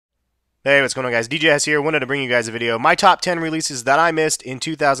Hey, what's going on, guys? DJS here. Wanted to bring you guys a video. My top 10 releases that I missed in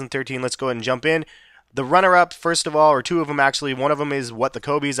 2013. Let's go ahead and jump in. The runner-up, first of all, or two of them actually. One of them is What the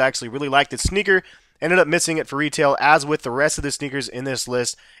Kobe's. I actually really liked this sneaker. Ended up missing it for retail, as with the rest of the sneakers in this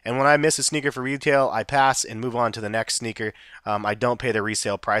list. And when I miss a sneaker for retail, I pass and move on to the next sneaker. I don't pay the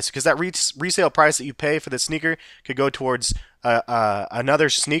resale price because that resale price that you pay for the sneaker could go towards another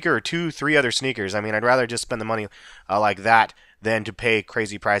sneaker or two, three other sneakers. I mean, I'd rather just spend the money like that than to pay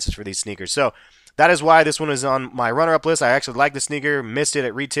crazy prices for these sneakers. So that is why this one is on my runner-up list. I actually like the sneaker, missed it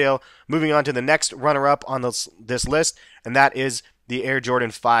at retail. Moving on to the next runner-up on this list, and that is the Air Jordan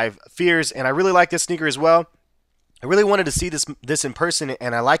 5 Fears. And I really like this sneaker as well. I really wanted to see this in person,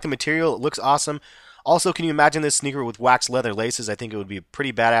 and I like the material. It looks awesome. Also, can you imagine this sneaker with wax leather laces? I think it would be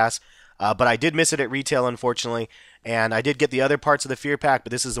pretty badass. But I did miss it at retail, unfortunately, and I did get the other parts of the Fear Pack,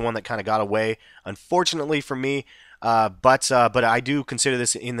 but this is the one that kind of got away, unfortunately for me. But I do consider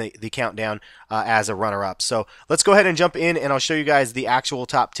this in the countdown as a runner-up. So let's go ahead and jump in, and I'll show you guys the actual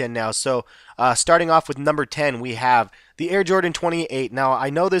top 10 now. So starting off with number 10, we have the Air Jordan 28. Now,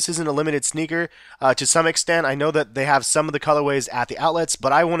 I know this isn't a limited sneaker to some extent. I know that they have some of the colorways at the outlets,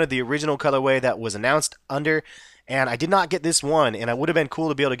 but I wanted the original colorway that was announced under, and I did not get this one, and it would have been cool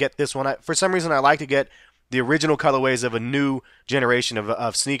to be able to get this one. For some reason, I like to get the original colorways of a new generation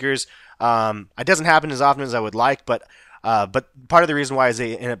of sneakers. It doesn't happen as often as I would like, but part of the reason why is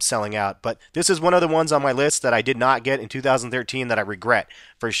they end up selling out. But this is one of the ones on my list that I did not get in 2013 that I regret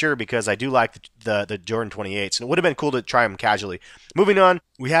for sure, because I do like the Jordan 28s, and it would have been cool to try them casually. Moving on,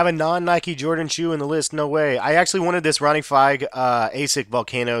 we have a non-Nike Jordan shoe in the list. No way. I actually wanted this Ronnie Feig ASIC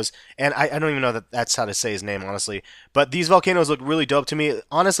Volcanoes, and I don't even know that that's how to say his name, honestly. But these Volcanoes look really dope to me.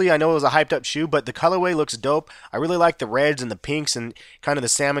 Honestly, I know it was a hyped up shoe, but the colorway looks dope. I really like the reds and the pinks and kind of the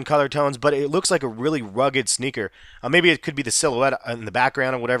salmon color tones, but it looks like a really rugged sneaker. Maybe it could be the silhouette in the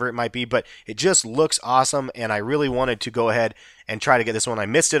background or whatever it might be, but it just looks awesome, and I really wanted to go ahead and try to get this one. I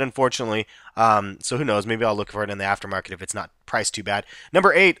missed it, unfortunately. So who knows? Maybe I'll look for it in the aftermarket if it's not priced too bad.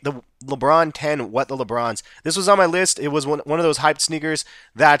 Number 8, the LeBron 10. What the LeBrons? This was on my list. It was one of those hyped sneakers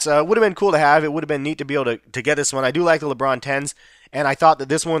that would have been cool to have. It would have been neat to be able to get this one. I do like the LeBron 10s, and I thought that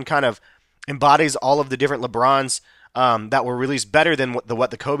this one kind of embodies all of the different LeBrons that were released better than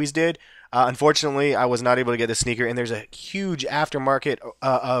what the Kobe's did. Unfortunately, I was not able to get this sneaker, and there's a huge aftermarket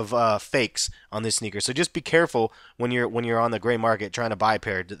of fakes on this sneaker. So just be careful when you're on the gray market trying to buy a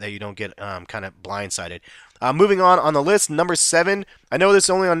pair that you don't get kind of blindsided. Moving on the list, number 7. I know this is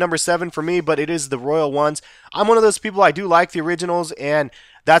only on number 7 for me, but it is the Royal Ones. I'm one of those people, I do like the originals, and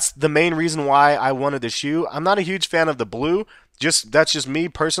that's the main reason why I wanted the shoe. I'm not a huge fan of the blue. That's just me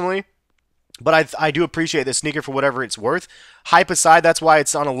personally. But I do appreciate this sneaker for whatever it's worth. Hype aside, that's why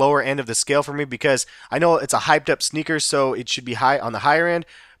it's on a lower end of the scale for me, because I know it's a hyped up sneaker, so it should be high on the higher end.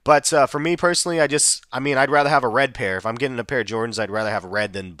 But for me personally, I'd rather have a red pair. If I'm getting a pair of Jordans, I'd rather have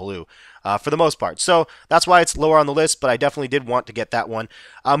red than blue for the most part. So that's why it's lower on the list, but I definitely did want to get that one.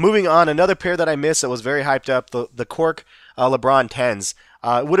 Moving on, another pair that I missed that was very hyped up, the Cork LeBron 10s.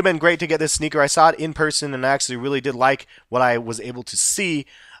 It would have been great to get this sneaker. I saw it in person, and I actually really did like what I was able to see.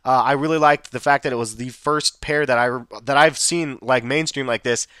 I really liked the fact that it was the first pair that I've seen like mainstream like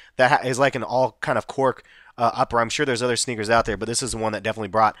this that is like an all kind of cork upper. I'm sure there's other sneakers out there, but this is the one that definitely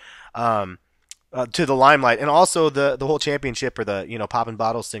brought to the limelight. And also the whole championship, or the popping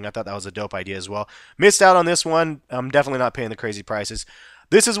bottles thing. I thought that was a dope idea as well. Missed out on this one. I'm definitely not paying the crazy prices.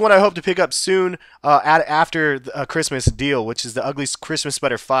 This is one I hope to pick up soon after a Christmas deal, which is the Ugly Christmas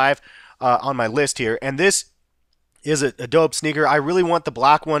Sweater 5 on my list here. And this is a dope sneaker. I really want the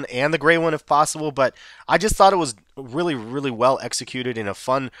black one and the gray one if possible, but I just thought it was really, really well executed and a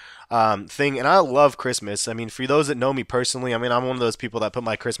fun thing. And I love Christmas. I mean, for those that know me personally, I mean, I'm one of those people that put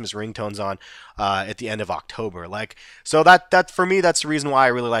my Christmas ringtones on at the end of October. So that for me, that's the reason why I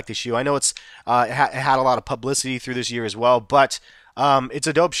really like this shoe. I know it had a lot of publicity through this year as well, but it's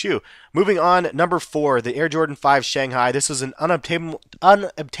a dope shoe. Moving on, number 4, the Air Jordan 5 Shanghai. This is an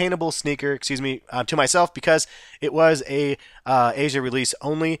unobtainable sneaker, to myself, because it was a Asia release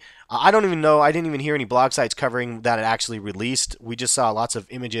only. I don't even know. I didn't even hear any blog sites covering that it actually released. We just saw lots of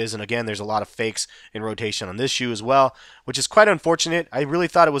images, and again, there's a lot of fakes in rotation on this shoe as well, which is quite unfortunate. I really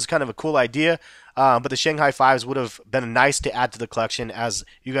thought it was kind of a cool idea, but the Shanghai 5s would have been nice to add to the collection. As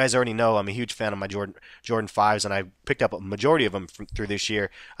you guys already know, I'm a huge fan of my Jordan 5s, and I picked up a majority of them through this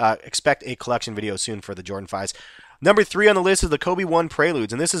year. Expect a collection video soon for the Jordan 5s. Number 3 on the list is the Kobe 1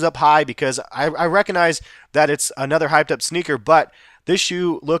 Preludes, and this is up high because I recognize that it's another hyped up sneaker, but this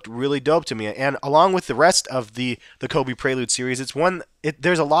shoe looked really dope to me, and along with the rest of the Kobe Prelude series,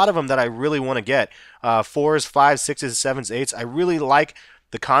 there's a lot of them that I really want to get. 4s, 5s, 6s, 7s, 8s. I really like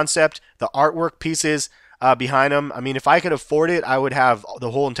the concept, the artwork pieces behind them. I mean, if I could afford it, I would have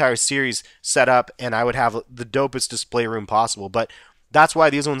the whole entire series set up, and I would have the dopest display room possible. But that's why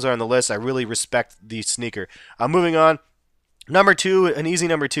these ones are on the list. I really respect the sneaker. Moving on. Number two, an easy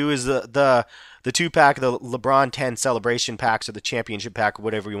number two, is the 2-pack, the LeBron 10 celebration packs, or the championship pack, or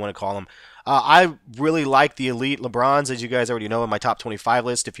whatever you want to call them. I really like the Elite LeBrons, as you guys already know, in my top 25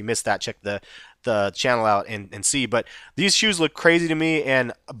 list. If you missed that, check the channel out and see. But these shoes look crazy to me,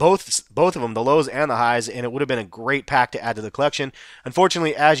 and both of them, the lows and the highs, and it would have been a great pack to add to the collection.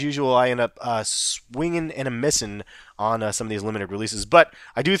 Unfortunately, as usual, I end up swinging and a missing on some of these limited releases. But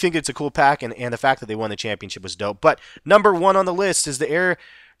I do think it's a cool pack, and the fact that they won the championship was dope. But number one on the list is the Air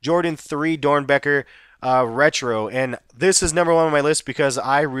Jordan 3 Dornbecker Retro, and this is number one on my list because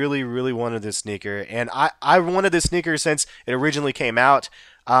I really, really wanted this sneaker, and I wanted this sneaker since it originally came out,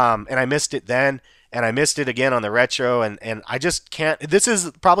 and I missed it then, and I missed it again on the Retro, and I just can't. This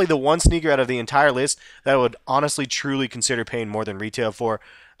is probably the one sneaker out of the entire list that I would honestly, truly consider paying more than retail for.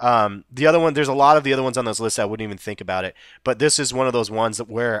 The other one, there's a lot of the other ones on this list I wouldn't even think about it, but this is one of those ones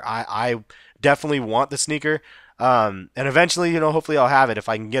where I definitely want the sneaker. And eventually, hopefully I'll have it. If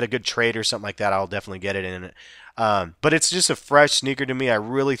I can get a good trade or something like that, I'll definitely get it in it. But it's just a fresh sneaker to me. I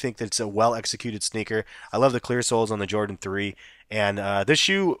really think that it's a well-executed sneaker. I love the clear soles on the Jordan 3. And this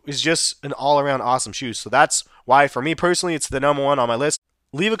shoe is just an all-around awesome shoe. So that's why, for me personally, it's the number one on my list.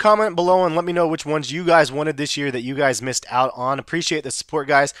 Leave a comment below and let me know which ones you guys wanted this year that you guys missed out on. Appreciate the support,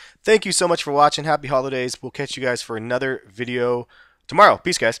 guys. Thank you so much for watching. Happy holidays. We'll catch you guys for another video tomorrow.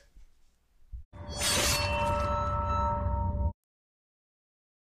 Peace, guys.